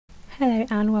Hello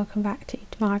and welcome back to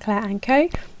Tamara Claire and Co.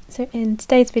 So in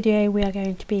today's video we are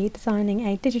going to be designing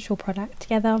a digital product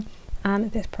together,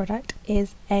 and this product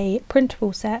is a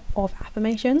printable set of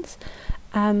affirmations.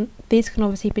 These can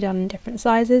obviously be done in different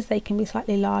sizes. They can be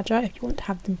slightly larger if you want to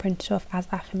have them printed off as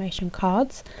affirmation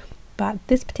cards, but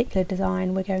this particular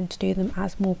design we're going to do them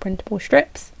as more printable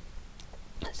strips,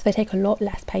 so they take a lot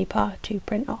less paper to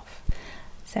print off.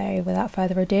 So without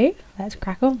further ado, let's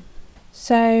crack on.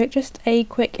 So just a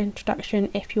quick introduction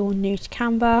if you're new to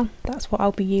Canva, that's what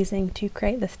I'll be using to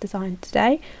create this design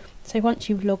today. So once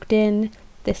you've logged in,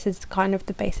 this is kind of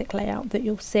the basic layout that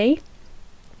you'll see.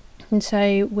 And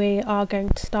so we are going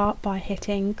to start by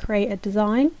hitting create a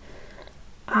design.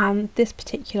 This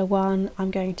particular one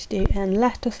I'm going to do in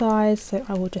letter size, so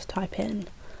I will just type in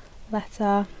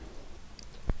letter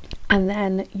and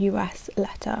then US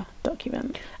letter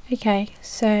document. Okay,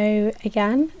 so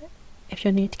again, if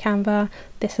you're new to Canva,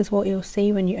 this is what you'll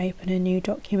see when you open a new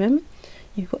document.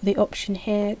 You've got the option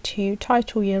here to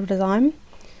title your design.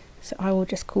 So I will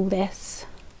just call this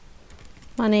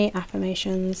Money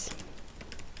Affirmations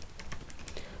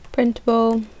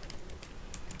Printable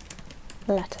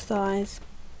Letter Size.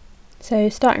 So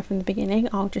starting from the beginning,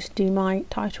 I'll just do my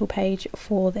title page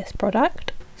for this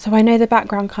product. So I know the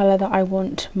background colour that I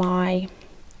want my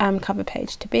cover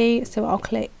page to be, so I'll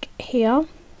click here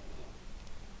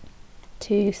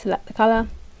to select the colour.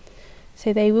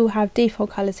 So they will have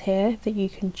default colours here that you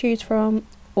can choose from,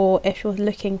 or if you're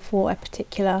looking for a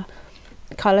particular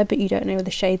colour but you don't know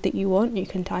the shade that you want, you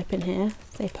can type in here,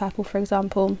 say purple for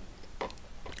example,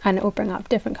 and it will bring up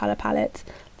different colour palettes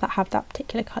that have that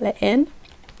particular colour in.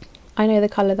 I know the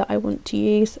colour that I want to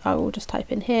use, I will just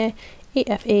type in here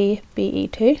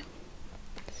EFE-BE2,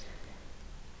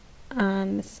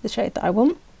 and this is the shade that I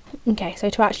want. Okay, so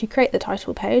to actually create the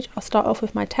title page, I'll start off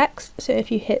with my text. So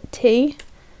if you hit T,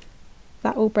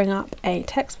 that will bring up a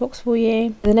text box for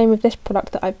you. The name of this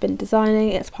product that I've been designing,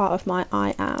 it's part of my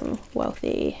I Am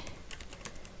Wealthy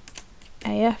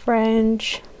AF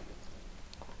range,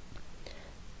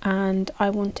 and I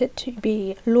want it to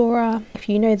be Laura. If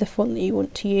you know the font that you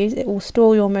want to use, it will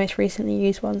store your most recently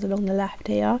used ones along the left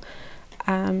here.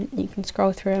 You can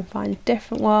scroll through and find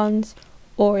different ones,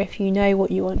 or if you know what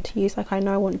you want to use, like I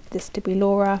know I want this to be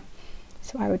Laura,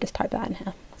 so I would just type that in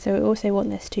here. So we also want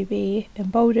this to be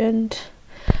emboldened,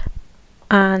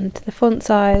 and the font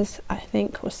size I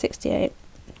think was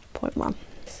 68.1.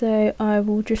 So I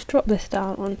will just drop this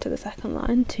down onto the second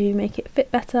line to make it fit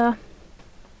better,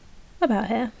 about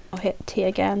here. I'll hit T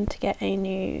again to get a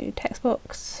new text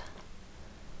box.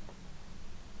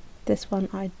 This one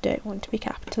I don't want to be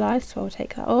capitalised, so I'll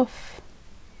take that off.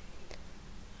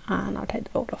 And I'll take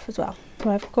the bold off as well. So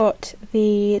I've got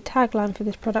the tagline for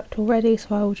this product already,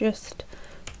 so I will just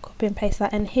copy and paste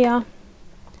that in here,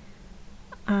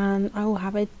 and I will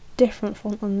have a different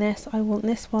font on this. I want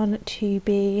this one to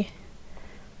be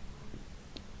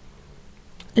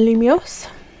Lumiose,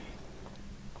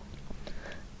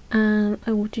 and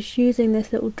I will just using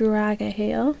this little dragger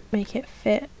here, make it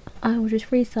fit. I will just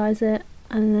resize it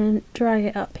and then drag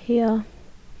it up here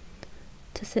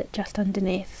to sit just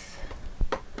underneath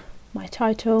my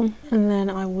title, and then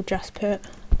I will just put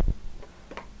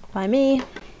by me,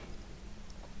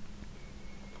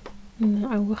 and then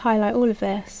I will highlight all of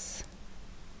this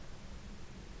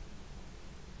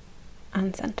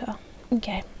and center.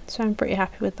 Okay, so I'm pretty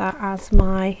happy with that as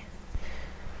my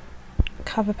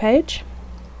cover page.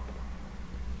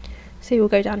 So we'll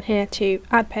go down here to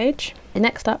add page, and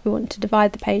next up we want to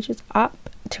divide the pages up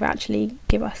to actually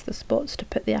give us the spots to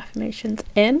put the affirmations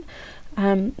in.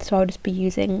 So I'll just be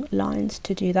using lines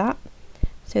to do that.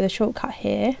 So the shortcut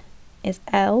here is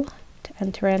L to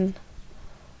enter in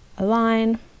a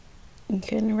line. You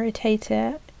can rotate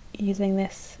it using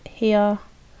this here,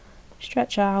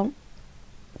 stretch out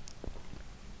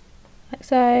like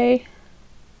so.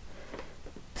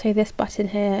 So this button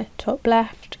here, top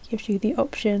left, gives you the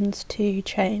options to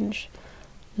change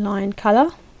line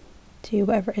colour to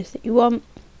whatever it is that you want.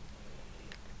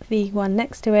 The one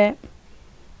next to it,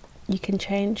 you can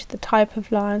change the type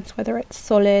of lines, whether it's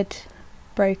solid,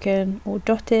 broken or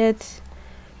dotted.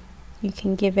 You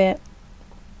can give it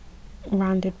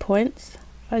rounded points.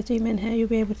 If I zoom in here, you'll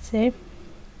be able to see.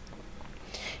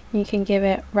 You can give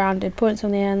it rounded points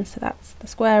on the end, so that's the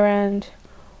square end,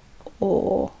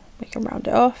 or we can round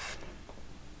it off.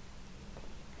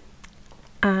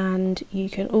 And you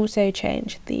can also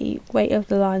change the weight of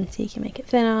the line, so you can make it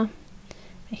thinner,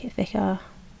 make it thicker,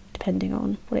 depending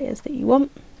on what it is that you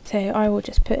want. So I will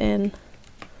just put in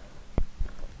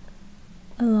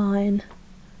a line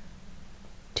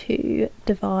to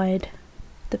divide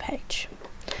the page.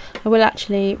 I will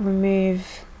actually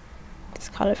remove this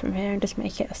colour from here and just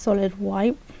make it a solid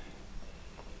white,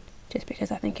 just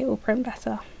because I think it will print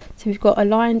better. So we've got a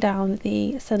line down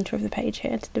the centre of the page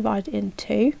here to divide it in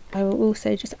two. I will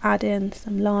also just add in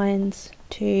some lines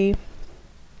to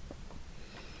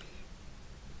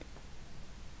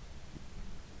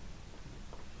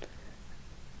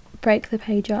break the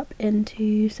page up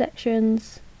into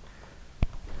sections.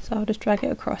 So I'll just drag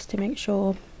it across to make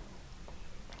sure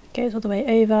it goes all the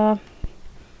way over,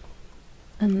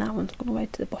 and that one's gone all the way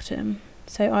to the bottom.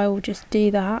 So I will just do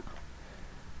that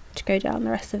to go down the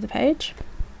rest of the page.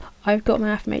 I've got my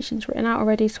affirmations written out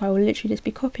already, so I will literally just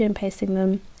be copying and pasting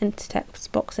them into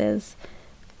text boxes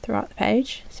throughout the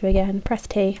page. So again, press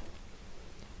T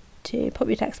to pop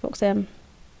your text box in,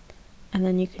 and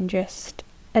then you can just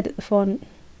edit the font,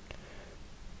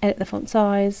 edit the font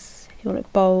size, if you want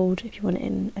it bold, if you want it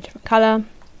in a different colour.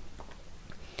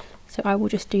 So I will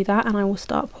just do that, and I will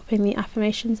start popping the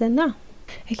affirmations in now.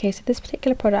 Okay, so this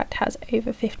particular product has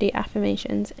over 50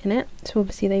 affirmations in it, so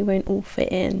obviously they won't all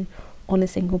fit in on a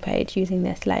single page using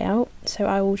this layout, so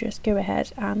I will just go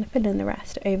ahead and fill in the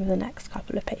rest over the next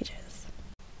couple of pages.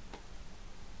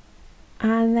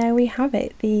 And there we have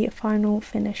it, the final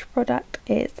finished product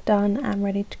is done and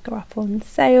ready to go up on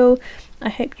sale. I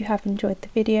hope you have enjoyed the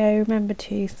video. Remember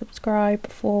to subscribe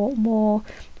for more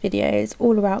videos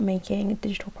all about making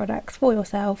digital products for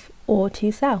yourself or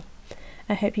to sell.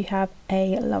 I hope you have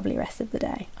a lovely rest of the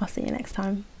day. I'll see you next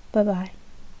time. Bye bye.